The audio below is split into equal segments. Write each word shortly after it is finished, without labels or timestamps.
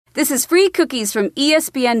This is Free Cookies from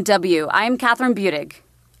ESPNW. I'm Catherine Budig.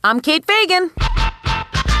 I'm Kate Fagan.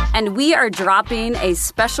 And we are dropping a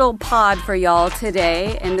special pod for y'all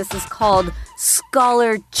today, and this is called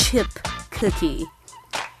Scholar Chip Cookie.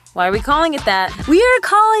 Why are we calling it that? We are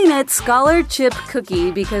calling it Scholar Chip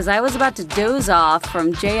Cookie because I was about to doze off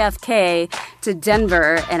from JFK to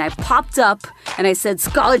Denver, and I popped up and I said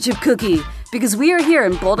Scholar Chip Cookie because we are here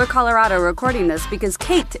in Boulder, Colorado recording this because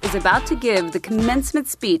Kate is about to give the commencement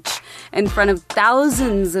speech in front of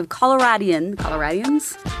thousands of Coloradians?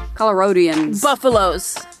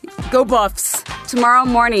 Buffaloes. Go Buffs. Tomorrow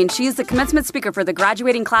morning, she is the commencement speaker for the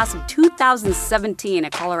graduating class of 2017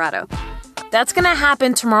 at Colorado. That's going to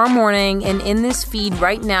happen tomorrow morning, and in this feed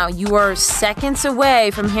right now, you are seconds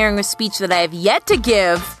away from hearing a speech that I have yet to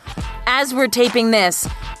give as we're taping this,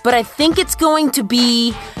 but I think it's going to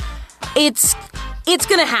be... It's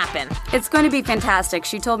going to happen. It's going to be fantastic.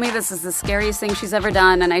 She told me this is the scariest thing she's ever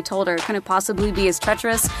done, and I told her it couldn't possibly be as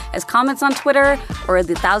treacherous as comments on Twitter or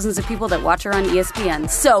the thousands of people that watch her on ESPN.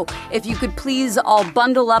 So, if you could please all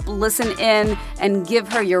bundle up, listen in, and give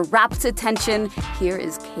her your rapt attention, here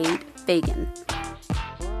is Kate Fagan.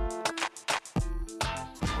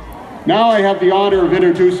 Now I have the honor of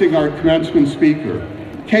introducing our commencement speaker.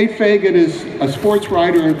 Kate Fagan is a sports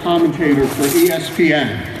writer and commentator for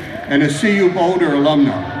ESPN and a CU Boulder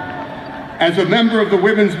alumna. As a member of the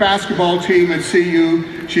women's basketball team at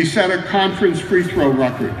CU, she set a conference free throw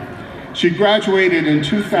record. She graduated in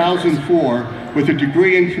 2004 with a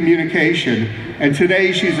degree in communication, and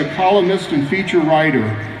today she's a columnist and feature writer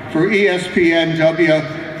for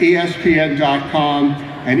ESPNW, ESPN.com,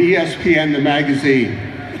 and ESPN the magazine.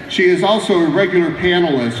 She is also a regular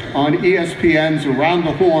panelist on ESPN's Around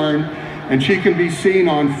the Horn, and she can be seen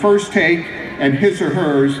on First Take and His or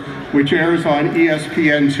Hers, which airs on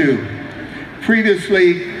ESPN2.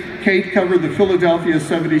 Previously, Kate covered the Philadelphia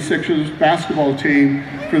 76ers basketball team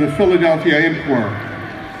for the Philadelphia Inquirer.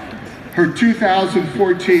 Her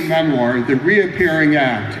 2014 memoir, The Reappearing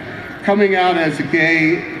Act, coming out as a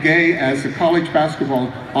gay as a college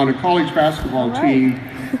basketball team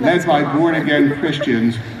led by born-again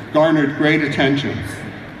Christians, garnered great attention.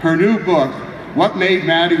 Her new book, What Made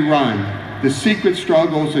Maddie Run: The Secret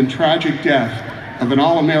Struggles and Tragic Death of an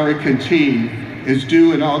All-American Team, is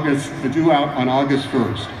due out on August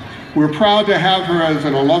 1st. We're proud to have her as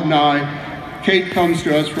an alumni. Kate comes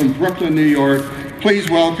to us from Brooklyn, New York. Please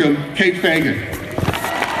welcome Kate Fagan.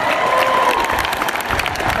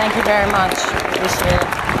 Thank you very much. Appreciate it.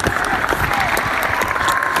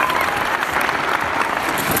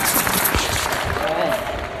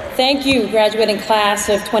 Thank you, graduating class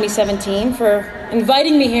of 2017, for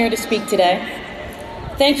inviting me here to speak today.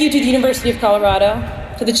 Thank you to the University of Colorado,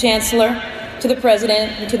 to the Chancellor, to the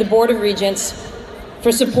President, and to the Board of Regents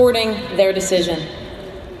for supporting their decision.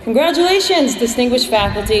 Congratulations, distinguished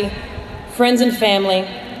faculty, friends and family,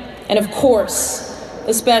 and of course,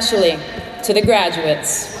 especially to the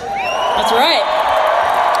graduates. That's right.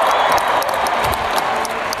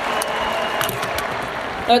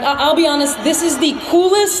 I'll be honest, this is the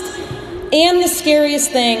coolest and the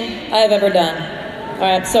scariest thing I've ever done. All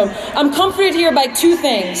right, so I'm comforted here by two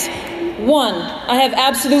things. One, I have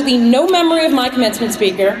absolutely no memory of my commencement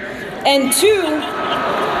speaker. And two,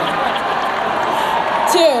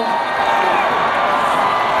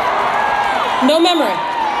 no memory.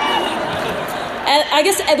 I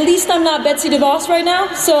guess at least I'm not Betsy DeVos right now,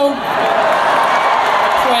 so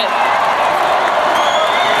that's right.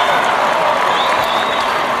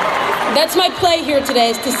 That's my play here today,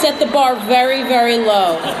 is to set the bar very, very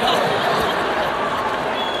low.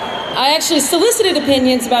 I actually solicited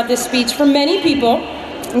opinions about this speech from many people,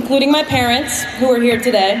 including my parents, who are here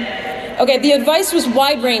today. Okay, the advice was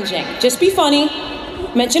wide-ranging. Just be funny,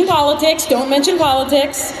 mention politics, don't mention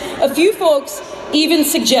politics. A few folks even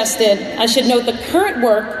suggested I should note the current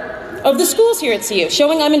work of the schools here at CU,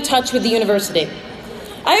 showing I'm in touch with the university.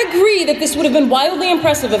 I agree that this would have been wildly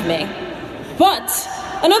impressive of me, but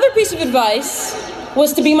another piece of advice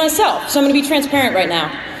was to be myself, so I'm going to be transparent right now.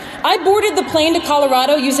 I boarded the plane to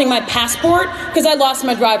Colorado using my passport because I lost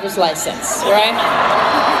my driver's license, right?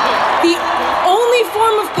 The only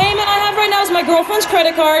form of payment I have right now is my girlfriend's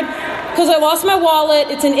credit card because I lost my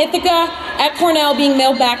wallet. It's in Ithaca at Cornell being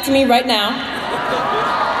mailed back to me right now.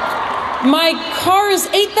 My car is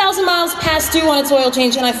 8,000 miles past due on its oil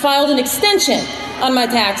change, and I filed an extension on my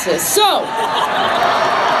taxes. So,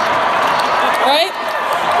 right?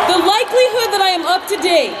 The likelihood that I am up to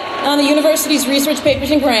date on the university's research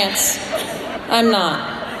papers and grants, I'm not.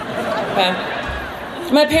 Okay?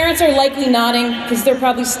 My parents are likely nodding because they're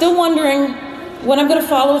probably still wondering when I'm going to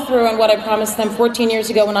follow through on what I promised them 14 years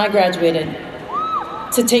ago when I graduated.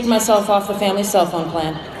 to take myself off the family cell phone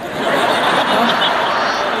plan.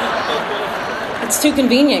 It's too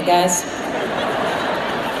convenient, guys.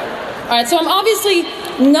 All right, so I'm obviously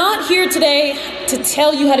not here today to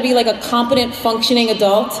tell you how to be like a competent, functioning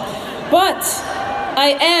adult, but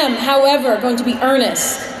I am, however, going to be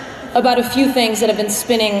earnest about a few things that have been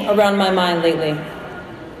spinning around my mind lately.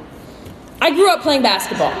 I grew up playing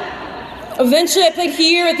basketball. Eventually, I played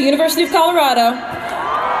here at the University of Colorado.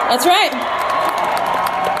 That's right.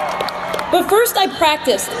 But first, I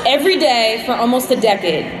practiced every day for almost a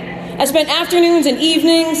decade. I spent afternoons and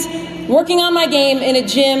evenings working on my game in a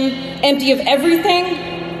gym empty of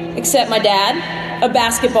everything except my dad, a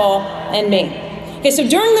basketball, and me. Okay, so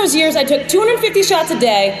during those years, I took 250 shots a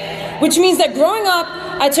day, which means that growing up,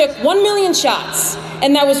 I took 1 million shots.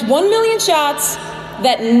 And that was 1 million shots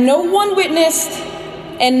that no one witnessed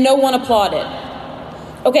and no one applauded.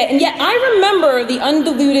 Okay, and yet I remember the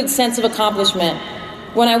undiluted sense of accomplishment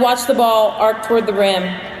when I watched the ball arc toward the rim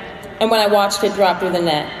and when I watched it drop through the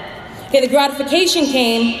net. Okay, the gratification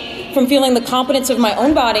came from feeling the competence of my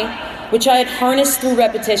own body, which I had harnessed through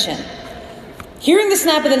repetition. Hearing the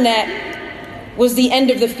snap of the net was the end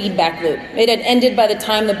of the feedback loop. It had ended by the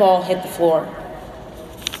time the ball hit the floor.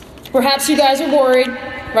 Perhaps you guys are worried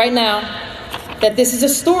right now that this is a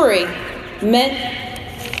story meant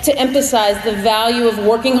to emphasize the value of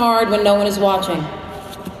working hard when no one is watching.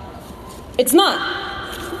 It's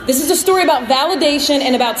not. This is a story about validation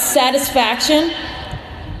and about satisfaction,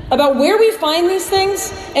 about where we find these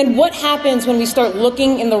things and what happens when we start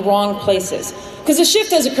looking in the wrong places. Because a shift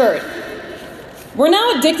has occurred. We're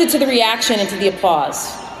now addicted to the reaction and to the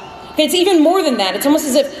applause. Okay, it's even more than that. It's almost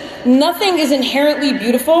as if nothing is inherently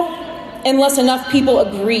beautiful unless enough people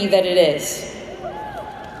agree that it is.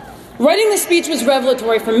 Writing this speech was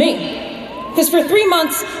revelatory for me, because for 3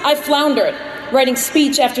 months I floundered, writing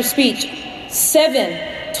speech after speech,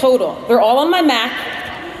 7 total. They're all on my Mac.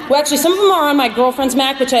 Well, actually, some of them are on my girlfriend's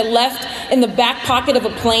Mac, which I left in the back pocket of a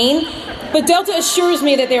plane, but Delta assures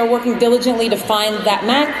me that they are working diligently to find that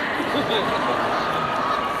Mac.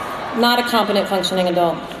 Not a competent, functioning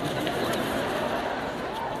adult.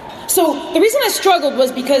 So the reason I struggled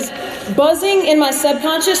was because buzzing in my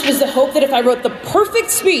subconscious was the hope that if I wrote the perfect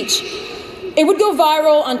speech, it would go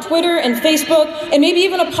viral on Twitter and Facebook, and maybe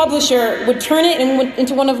even a publisher would turn it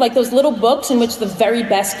into one of like those little books in which the very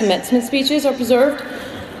best commencement speeches are preserved.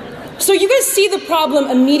 So you guys see the problem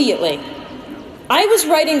immediately. I was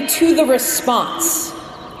writing to the response.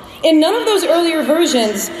 In none of those earlier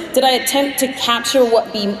versions did I attempt to capture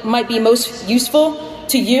what might be most useful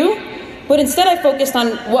to you, but instead I focused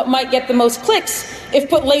on what might get the most clicks if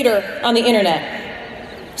put later on the internet.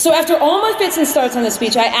 So after all my fits and starts on the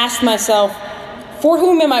speech, I asked myself, for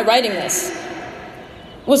whom am I writing this?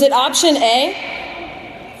 Was it option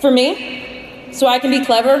A, for me, so I can be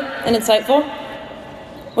clever and insightful?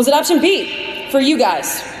 Was it option B, for you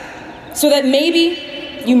guys, so that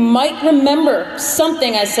maybe you might remember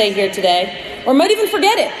something I say here today, or might even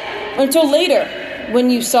forget it until later when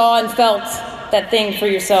you saw and felt that thing for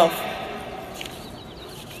yourself?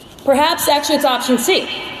 Perhaps actually it's option C,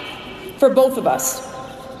 for both of us.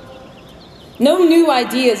 No new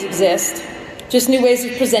ideas exist, just new ways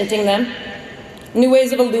of presenting them, new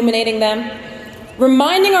ways of illuminating them,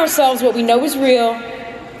 reminding ourselves what we know is real,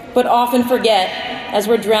 but often forget as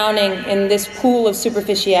we're drowning in this pool of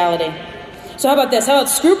superficiality. So how about this? How about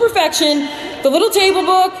screw perfection, the little table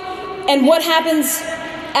book, and what happens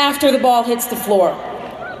after the ball hits the floor?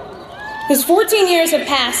 Because 14 years have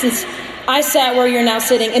passed since I sat where you're now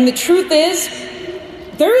sitting, and the truth is,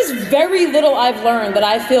 there is very little I've learned that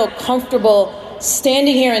I feel comfortable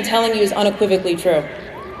standing here and telling you is unequivocally true.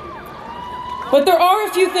 But there are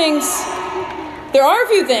a few things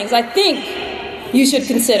I think you should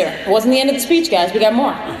consider. It wasn't the end of the speech, guys. We got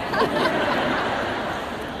more.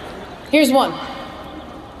 Here's one.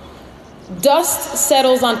 Dust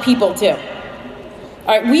settles on people, too.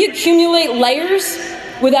 All right, we accumulate layers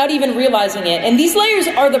without even realizing it. And these layers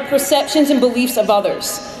are the perceptions and beliefs of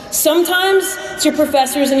others. Sometimes it's your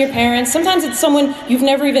professors and your parents. Sometimes it's someone you've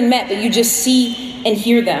never even met, but you just see and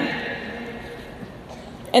hear them.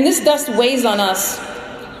 And this dust weighs on us.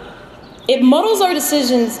 It muddles our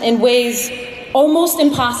decisions in ways almost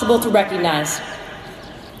impossible to recognize.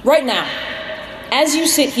 Right now, as you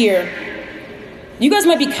sit here, you guys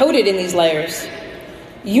might be coated in these layers.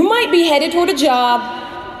 You might be headed toward a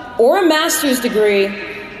job or a master's degree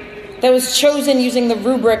that was chosen using the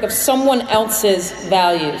rubric of someone else's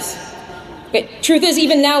values. Okay, truth is,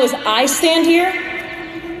 even now as I stand here,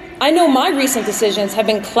 I know my recent decisions have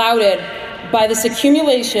been clouded by this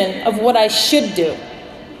accumulation of what I should do,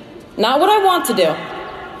 not what I want to do.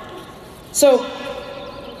 So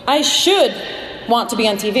I should want to be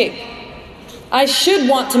on TV. I should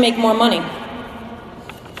want to make more money.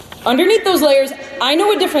 Underneath those layers, I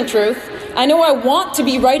know a different truth. I know I want to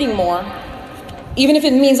be writing more, even if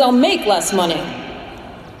it means I'll make less money.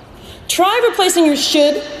 Try replacing your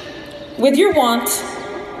should with your want,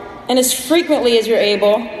 and as frequently as you're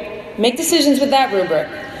able, make decisions with that rubric.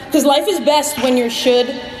 Because life is best when your should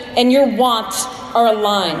and your want are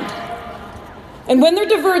aligned. And when they're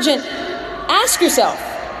divergent, ask yourself,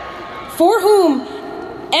 for whom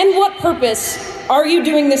and what purpose are you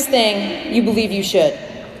doing this thing you believe you should?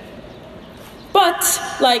 But,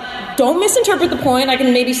 don't misinterpret the point. I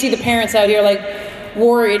can maybe see the parents out here,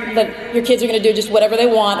 worried that your kids are going to do just whatever they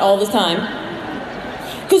want all the time.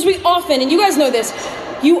 Because we often, and you guys know this,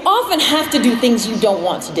 you often have to do things you don't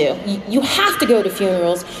want to do. You have to go to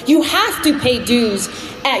funerals. You have to pay dues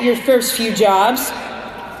at your first few jobs.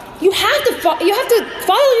 You have to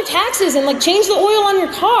file your taxes and change the oil on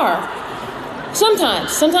your car.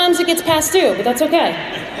 Sometimes it gets past due, but that's okay.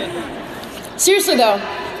 Seriously though,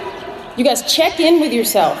 you guys check in with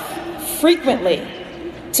yourself frequently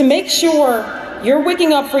to make sure you're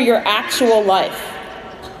waking up for your actual life.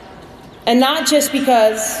 And not just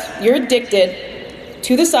because you're addicted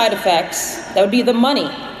to the side effects, that would be the money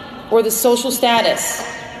or the social status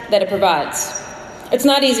that it provides. It's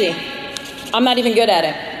not easy. I'm not even good at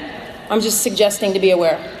it. I'm just suggesting to be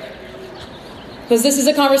aware. Because this is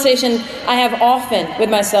a conversation I have often with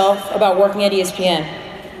myself about working at ESPN.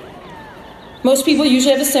 Most people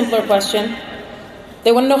usually have a simpler question.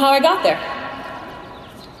 They want to know how I got there.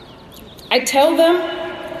 I tell them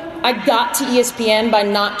I got to ESPN by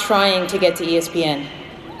not trying to get to ESPN.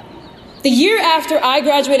 The year after I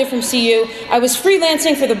graduated from CU, I was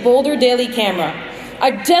freelancing for the Boulder Daily Camera.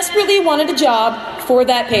 I desperately wanted a job for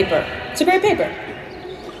that paper. It's a great paper.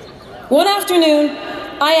 One afternoon,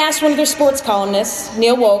 I asked one of their sports columnists,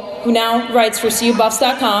 Neil Wolk, who now writes for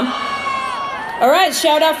CUBuffs.com. All right,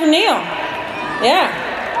 shout out for Neil. Yeah.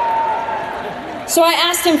 So I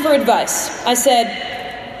asked him for advice. I said,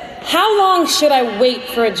 how long should I wait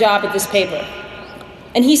for a job at this paper?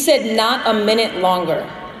 And he said, not a minute longer.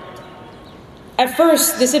 At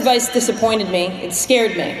first, this advice disappointed me. It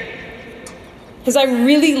scared me. Because I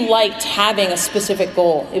really liked having a specific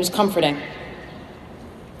goal. It was comforting.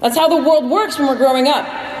 That's how the world works when we're growing up.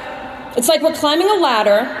 It's like we're climbing a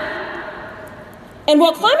ladder. And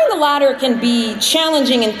while climbing the ladder can be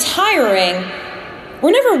challenging and tiring,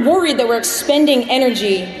 we're never worried that we're expending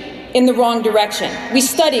energy in the wrong direction. We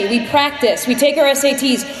study, we practice, we take our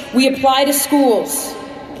SATs, we apply to schools.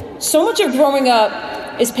 So much of growing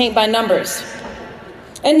up is paint by numbers.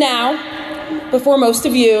 And now, before most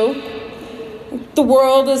of you, the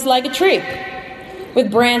world is like a tree, with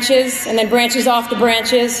branches and then branches off the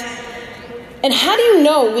branches. And how do you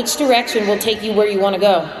know which direction will take you where you want to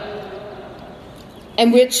go?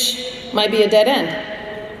 And which might be a dead end?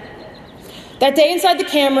 That day inside the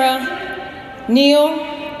camera, Neil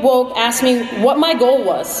Wolk asked me what my goal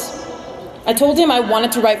was. I told him I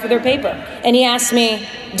wanted to write for their paper. And he asked me,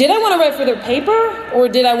 did I want to write for their paper or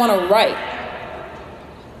did I want to write?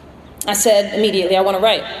 I said immediately, I want to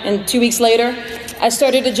write. And 2 weeks later, I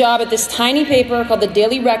started a job at this tiny paper called the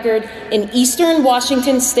Daily Record in eastern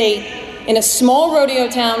Washington State in a small rodeo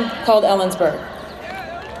town called Ellensburg.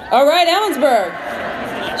 All right, Ellensburg.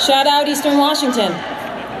 Shout out Eastern Washington.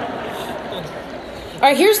 All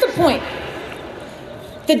right, here's the point.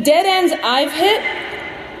 The dead ends I've hit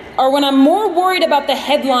are when I'm more worried about the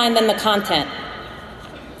headline than the content.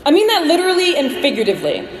 I mean that literally and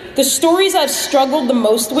figuratively. The stories I've struggled the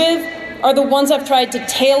most with are the ones I've tried to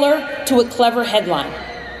tailor to a clever headline.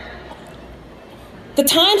 The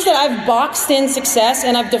times that I've boxed in success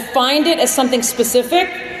and I've defined it as something specific,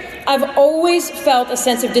 I've always felt a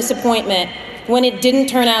sense of disappointment when it didn't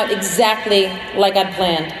turn out exactly like I'd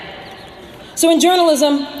planned. So in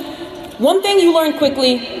journalism, one thing you learn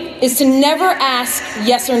quickly is to never ask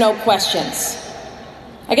yes or no questions.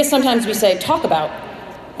 I guess sometimes we say talk about,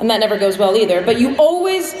 and that never goes well either, but you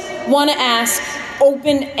always want to ask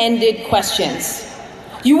open-ended questions.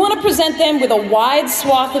 You want to present them with a wide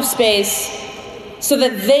swath of space so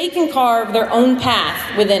that they can carve their own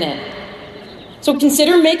path within it. So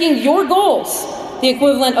consider making your goals the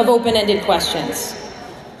equivalent of open-ended questions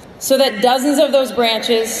so that dozens of those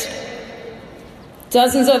branches,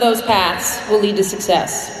 dozens of those paths will lead to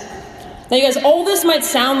success. Now you guys, all this might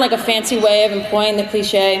sound like a fancy way of employing the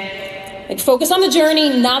cliche, like focus on the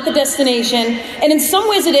journey, not the destination, and in some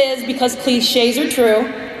ways it is because cliches are true,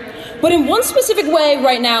 but in one specific way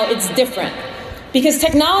right now it's different because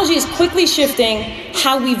technology is quickly shifting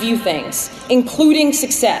how we view things, including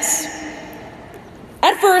success.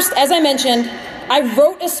 At first, as I mentioned, I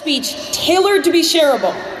wrote a speech tailored to be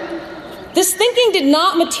shareable. This thinking did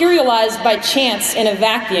not materialize by chance in a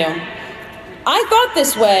vacuum. I thought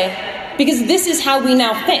this way because this is how we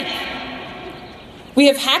now think. We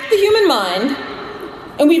have hacked the human mind,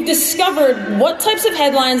 and we've discovered what types of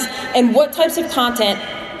headlines and what types of content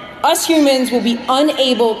us humans will be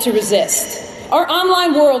unable to resist. Our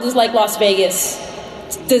online world is like Las Vegas.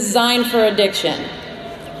 It's designed for addiction.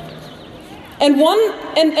 And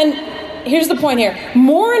here's the point here.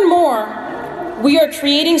 More and more, we are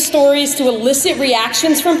creating stories to elicit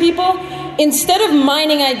reactions from people instead of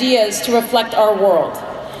mining ideas to reflect our world.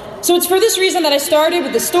 So it's for this reason that I started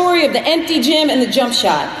with the story of the empty gym and the jump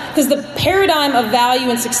shot, because the paradigm of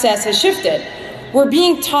value and success has shifted. We're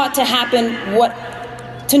being taught to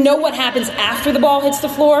know what happens after the ball hits the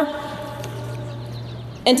floor,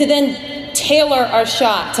 and to then tailor our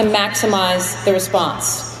shot to maximize the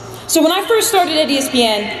response. So when I first started at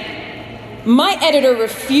ESPN, my editor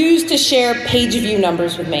refused to share page view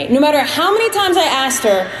numbers with me. No matter how many times I asked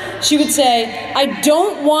her, she would say, I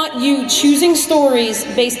don't want you choosing stories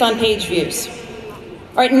based on page views.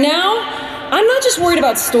 All right, now, I'm not just worried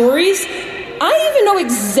about stories. I even know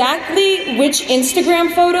exactly which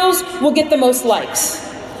Instagram photos will get the most likes.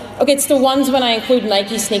 Okay, it's the ones when I include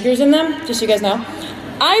Nike sneakers in them, just so you guys know.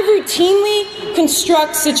 I routinely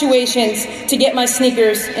construct situations to get my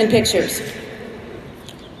sneakers in pictures.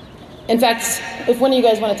 In fact, if one of you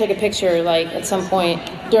guys want to take a picture, like at some point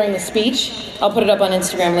during the speech, I'll put it up on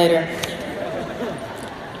Instagram later.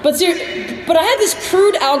 But I had this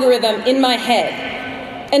crude algorithm in my head.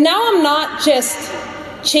 And now I'm not just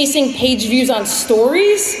chasing page views on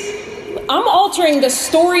stories. I'm altering the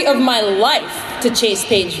story of my life to chase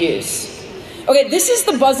page views. Okay, this is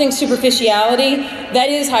the buzzing superficiality that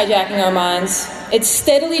is hijacking our minds. It's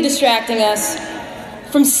steadily distracting us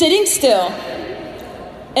from sitting still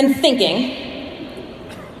and thinking,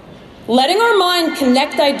 letting our mind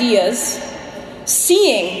connect ideas,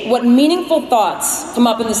 seeing what meaningful thoughts come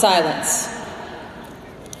up in the silence.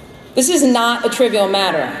 This is not a trivial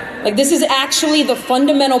matter. Like, this is actually the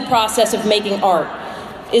fundamental process of making art,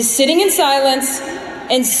 is sitting in silence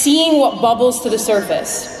and seeing what bubbles to the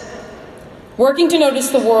surface. Working to notice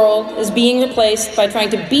the world is being replaced by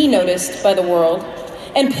trying to be noticed by the world.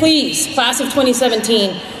 And please, class of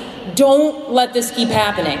 2017, don't let this keep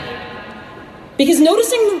happening. Because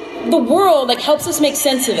noticing the world helps us make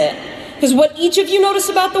sense of it. Because what each of you notice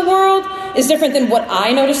about the world is different than what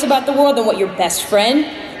I notice about the world, than what your best friend,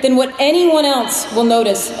 than what anyone else will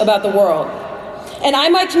notice about the world. And I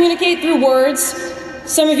might communicate through words,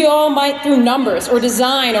 some of you all might through numbers or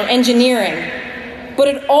design or engineering. But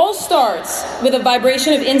it all starts with a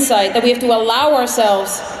vibration of insight that we have to allow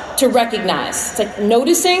ourselves to recognize. It's like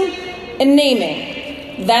noticing and naming.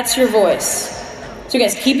 That's your voice. So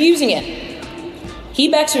guys, keep using it.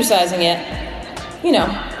 Keep exercising it. You know,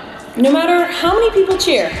 no matter how many people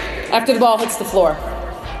cheer after the ball hits the floor.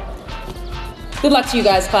 Good luck to you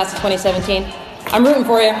guys, class of 2017. I'm rooting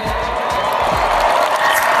for you.